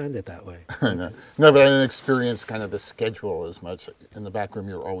 We planned it that way. No, but I didn't experience kind of the schedule as much. In the back room,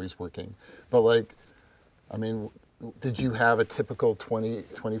 you're always working. But did you have a typical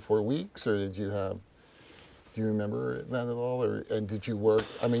 24 weeks, or do you remember that at all? And did you work?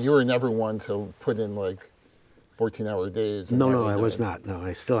 I mean, you were never one to put in 14-hour days. No, I was not. No,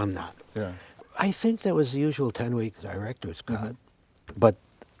 I still am not. Yeah. I think there was the usual 10-week director's cut, but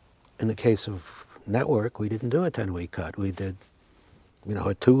in the case of network, we didn't do a 10-week cut. We did, a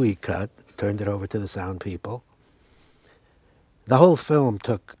 2-week cut, turned it over to the sound people. The whole film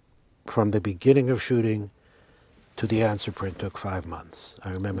took, from the beginning of shooting to the answer print, took 5 months.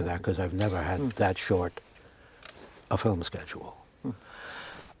 I remember that because I've never had that short a film schedule.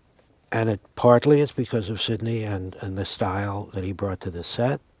 And it partly is because of Sidney and the style that he brought to the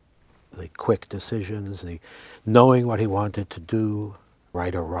set, the quick decisions, the knowing what he wanted to do,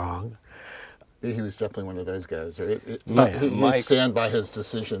 right or wrong. He was definitely one of those guys, right? Yeah. He'd stand by his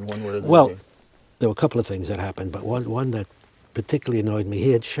decision one way or the Well, other. there were a couple of things that happened, but one that particularly annoyed me,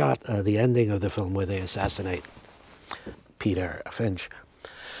 he had shot the ending of the film where they assassinate Peter Finch.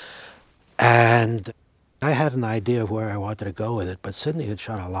 And I had an idea of where I wanted to go with it, but Sidney had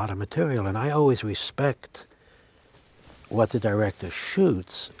shot a lot of material, and I always respect what the director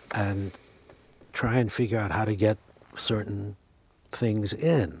shoots and try and figure out how to get certain things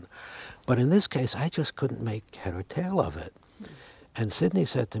in. But in this case, I just couldn't make head or tail of it. And Sidney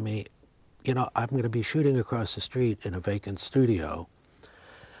said to me, I'm going to be shooting across the street in a vacant studio.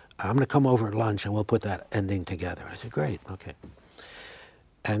 I'm going to come over at lunch and we'll put that ending together. I said, great, okay.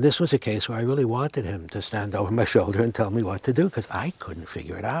 And this was a case where I really wanted him to stand over my shoulder and tell me what to do because I couldn't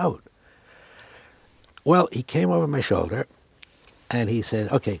figure it out. Well, he came over my shoulder and he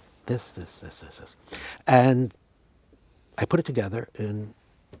said, okay, this. And I put it together in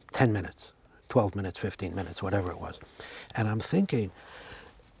 10 minutes, 12 minutes, 15 minutes, whatever it was. And I'm thinking,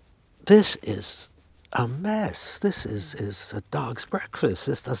 this is a mess. This is a dog's breakfast.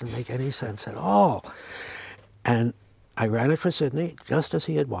 This doesn't make any sense at all. And I ran it for Sidney just as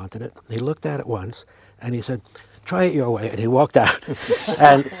he had wanted it. He looked at it once and he said, try it your way. And he walked out.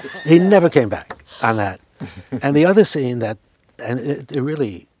 And he never came back on that. And the other scene it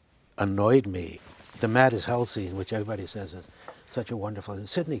really annoyed me, the Mad as Hell scene, which everybody says is such a wonderful, and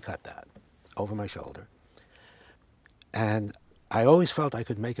Sidney cut that over my shoulder. And I always felt I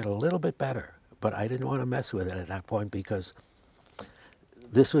could make it a little bit better, but I didn't want to mess with it at that point because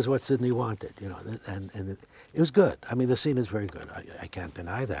this was what Sidney wanted, and it was good. I mean, the scene is very good. I can't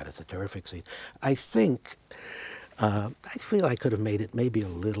deny that. It's a terrific scene. I think, I feel I could have made it maybe a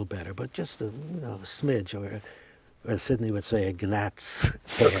little better, but just a smidge, or as Sidney would say, a gnat's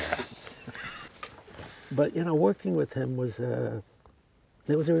hair. But, working with him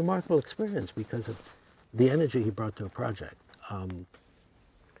it was a remarkable experience because of the energy he brought to a project.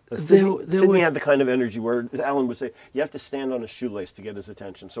 Sidney had the kind of energy where Alan would say, you have to stand on a shoelace to get his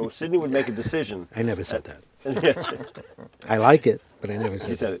attention. So Sidney would make a decision. I never said that. I like it, but I never said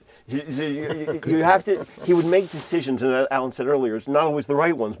He said that. it. You have to. He would make decisions, and Alan said earlier, it's not always the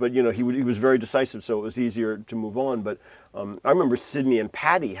right ones, but he was very decisive, so it was easier to move on. But I remember Sidney and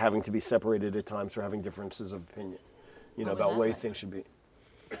Patty having to be separated at times for having differences of opinion, about the way things should be.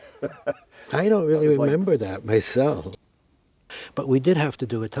 I don't really remember that myself. But we did have to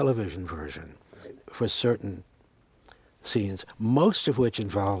do a television version for certain scenes, most of which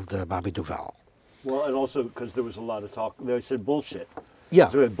involved Bobby Duvall. Well, and also because there was a lot of talk. They said bullshit. Yeah.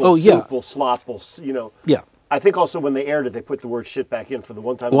 So bull soup, bull slop, Yeah. I think also when they aired it, they put the word shit back in for the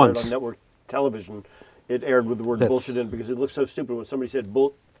one time it aired on network television. It aired with the word bullshit in because it looked so stupid when somebody said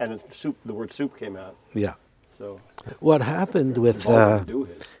bull and the word soup came out. Yeah. So what happened with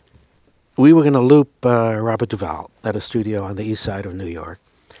we were going to loop Robert Duvall at a studio on the east side of New York,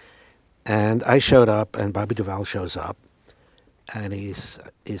 and I showed up, and Bobby Duvall shows up, and he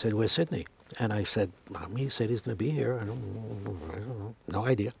said, "Where's Sidney?" And I said, he said he's going to be here. I don't know, no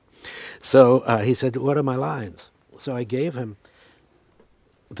idea. So he said, what are my lines? So I gave him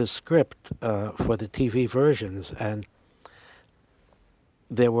the script for the TV versions, and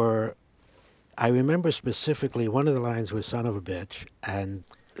there were, I remember specifically one of the lines was "son of a bitch," and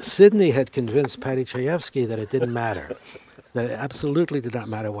Sidney had convinced Paddy Chayefsky that it didn't matter, that it absolutely did not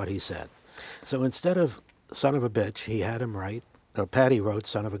matter what he said. So instead of "son of a bitch," he had him write, or Paddy wrote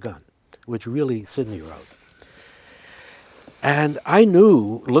 "son of a gun," which really Sidney wrote. And I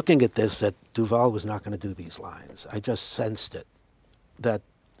knew, looking at this, that Duvall was not going to do these lines. I just sensed it, that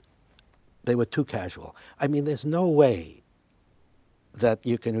they were too casual. I mean, there's no way that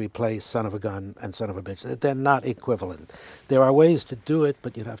you can replace son of a gun and son of a bitch. They're not equivalent. There are ways to do it,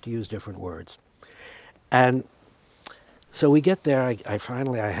 but you'd have to use different words. And so we get there. I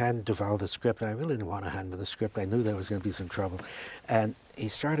finally hand Duvall the script, and I really didn't want to hand him the script. I knew there was going to be some trouble. And he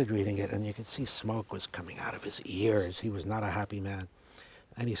started reading it, and you could see smoke was coming out of his ears. He was not a happy man.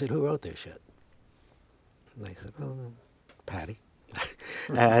 And he said, "Who wrote this shit?" And I said, "Oh, Paddy."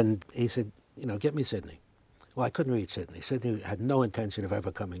 And he said, "Get me Sidney." Well, I couldn't reach Sidney. Sidney had no intention of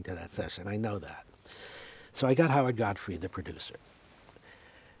ever coming to that session. I know that. So I got Howard Godfrey, the producer.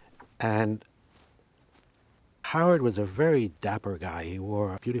 And Howard was a very dapper guy. He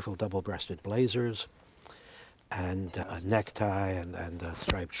wore beautiful double-breasted blazers and a necktie and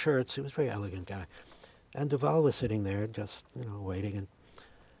striped shirts. He was a very elegant guy. And Duvall was sitting there just, waiting and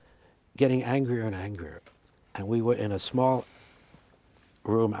getting angrier and angrier. And we were in a small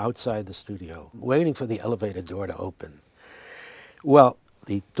room outside the studio, waiting for the elevator door to open. Well,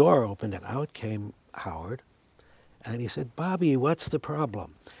 the door opened and out came Howard, and he said, "Bobby, what's the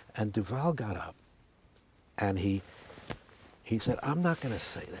problem?" And Duvall got up, and he said, "I'm not going to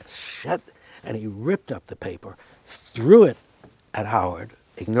say this shit." And he ripped up the paper, threw it at Howard,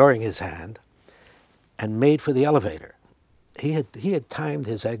 ignoring his hand, and made for the elevator. He had timed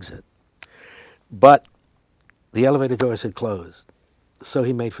his exit, but the elevator doors had closed. So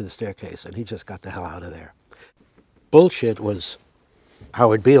he made for the staircase, and he just got the hell out of there. Bullshit was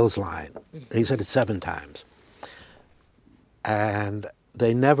Howard Beale's line. He said it 7 times. And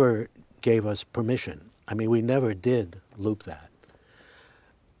they never gave us permission. I mean, we never did loop that.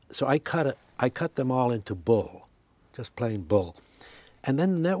 So I cut them all into bull, just plain bull. And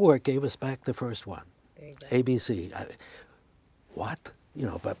then the network gave us back the first one, ABC. What?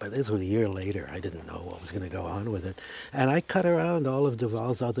 But this was a year later. I didn't know what was going to go on with it. And I cut around all of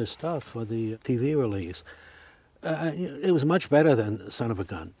Duvall's other stuff for the TV release. It was much better than Son of a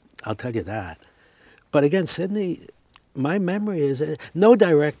Gun, I'll tell you that. But again, Sidney, my memory is, no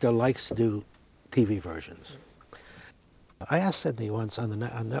director likes to do TV versions. I asked Sidney once on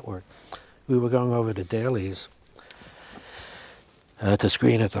network, we were going over to dailies to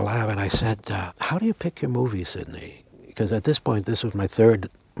screen at the lab, and I said, "How do you pick your movies, Sidney?" Because at this point, this was my 3rd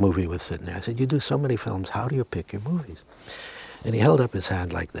movie with Sidney. I said, "You do so many films, how do you pick your movies?" And he held up his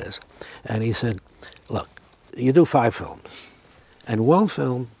hand like this, and he said, "Look, you do 5 films, and 1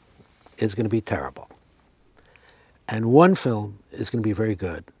 film is going to be terrible, and 1 film is going to be very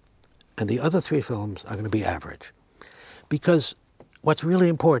good, and the other 3 films are going to be average. Because what's really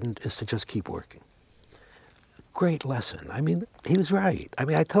important is to just keep working." Great lesson. I mean, he was right. I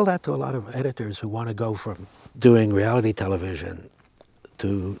mean, I tell that to a lot of editors who want to go from doing reality television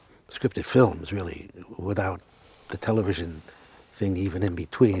to scripted films, really, without the television thing even in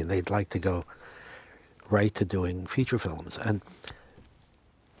between. They'd like to go right to doing feature films. And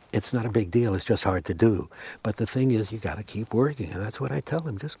it's not a big deal. It's just hard to do. But the thing is, you got to keep working. And that's what I tell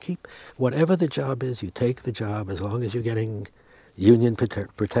them. Just keep, whatever the job is, you take the job as long as you're getting union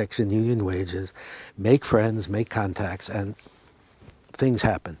protection, union wages, make friends, make contacts, and things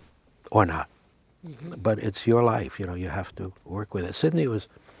happen, or not. Mm-hmm. But it's your life, you have to work with it. Sidney was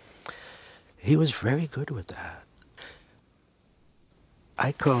very good with that.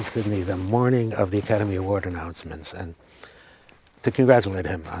 I called Sidney the morning of the Academy Award announcements and to congratulate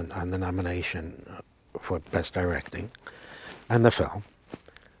him on the nomination for Best Directing and the film.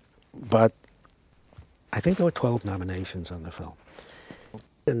 But I think there were 12 nominations on the film.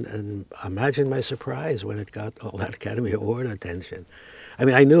 And imagine my surprise when it got all that Academy Award attention. I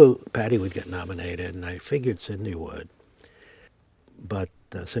mean, I knew Paddy would get nominated, and I figured Sidney would. But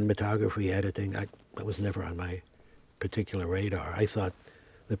cinematography, editing, that was never on my particular radar. I thought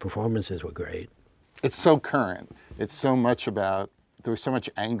the performances were great. It's so current. It's so much about, there was so much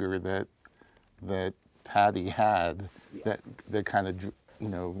anger that Paddy had that kind of,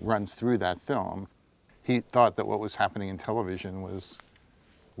 runs through that film. He thought that what was happening in television was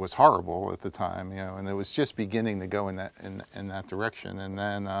horrible at the time, and it was just beginning to go in that direction. And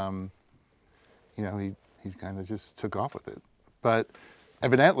then he kind of just took off with it. But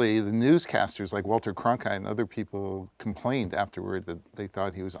evidently, the newscasters like Walter Cronkite and other people complained afterward that they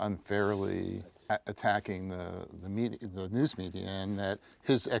thought he was unfairly attacking the media, the news media, and that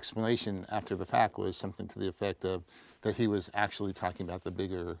his explanation after the fact was something to the effect of that he was actually talking about the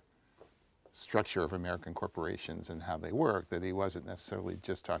bigger structure of American corporations and how they work, that he wasn't necessarily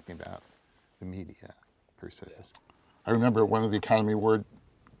just talking about the media per se. I remember one of the Academy Award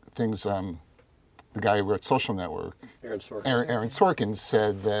things, the guy who wrote Social Network, Aaron Sorkin. Aaron Sorkin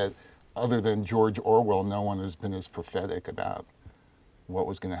said that other than George Orwell, no one has been as prophetic about what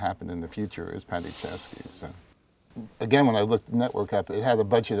was going to happen in the future as Paddy Chayefsky. So, again, when I looked the network up, it had a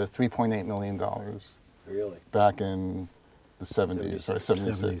budget of $3.8 million. Really? Back in the 70s, or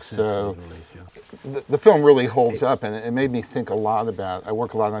 76. So yeah. the film really holds up, and it made me think a lot about, I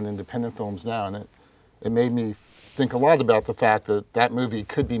work a lot on independent films now, and it made me think a lot about the fact that that movie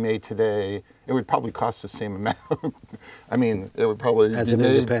could be made today. It would probably cost the same amount. I mean, it would probably As be an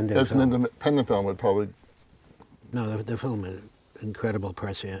made independent as film. an independent film would probably. No, the film is incredibly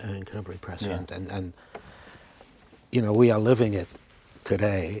prescient, and we are living it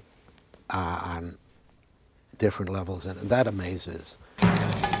today on different levels, and that amazes.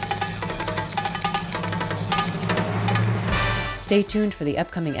 Stay tuned for the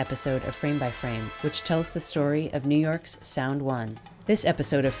upcoming episode of Frame by Frame, which tells the story of New York's Sound One. This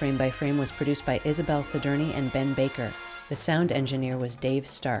episode of Frame by Frame was produced by Isabel Siderney and Ben Baker. The sound engineer was Dave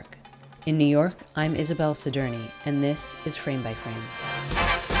Stark. In New York, I'm Isabel Siderney, and this is Frame by Frame.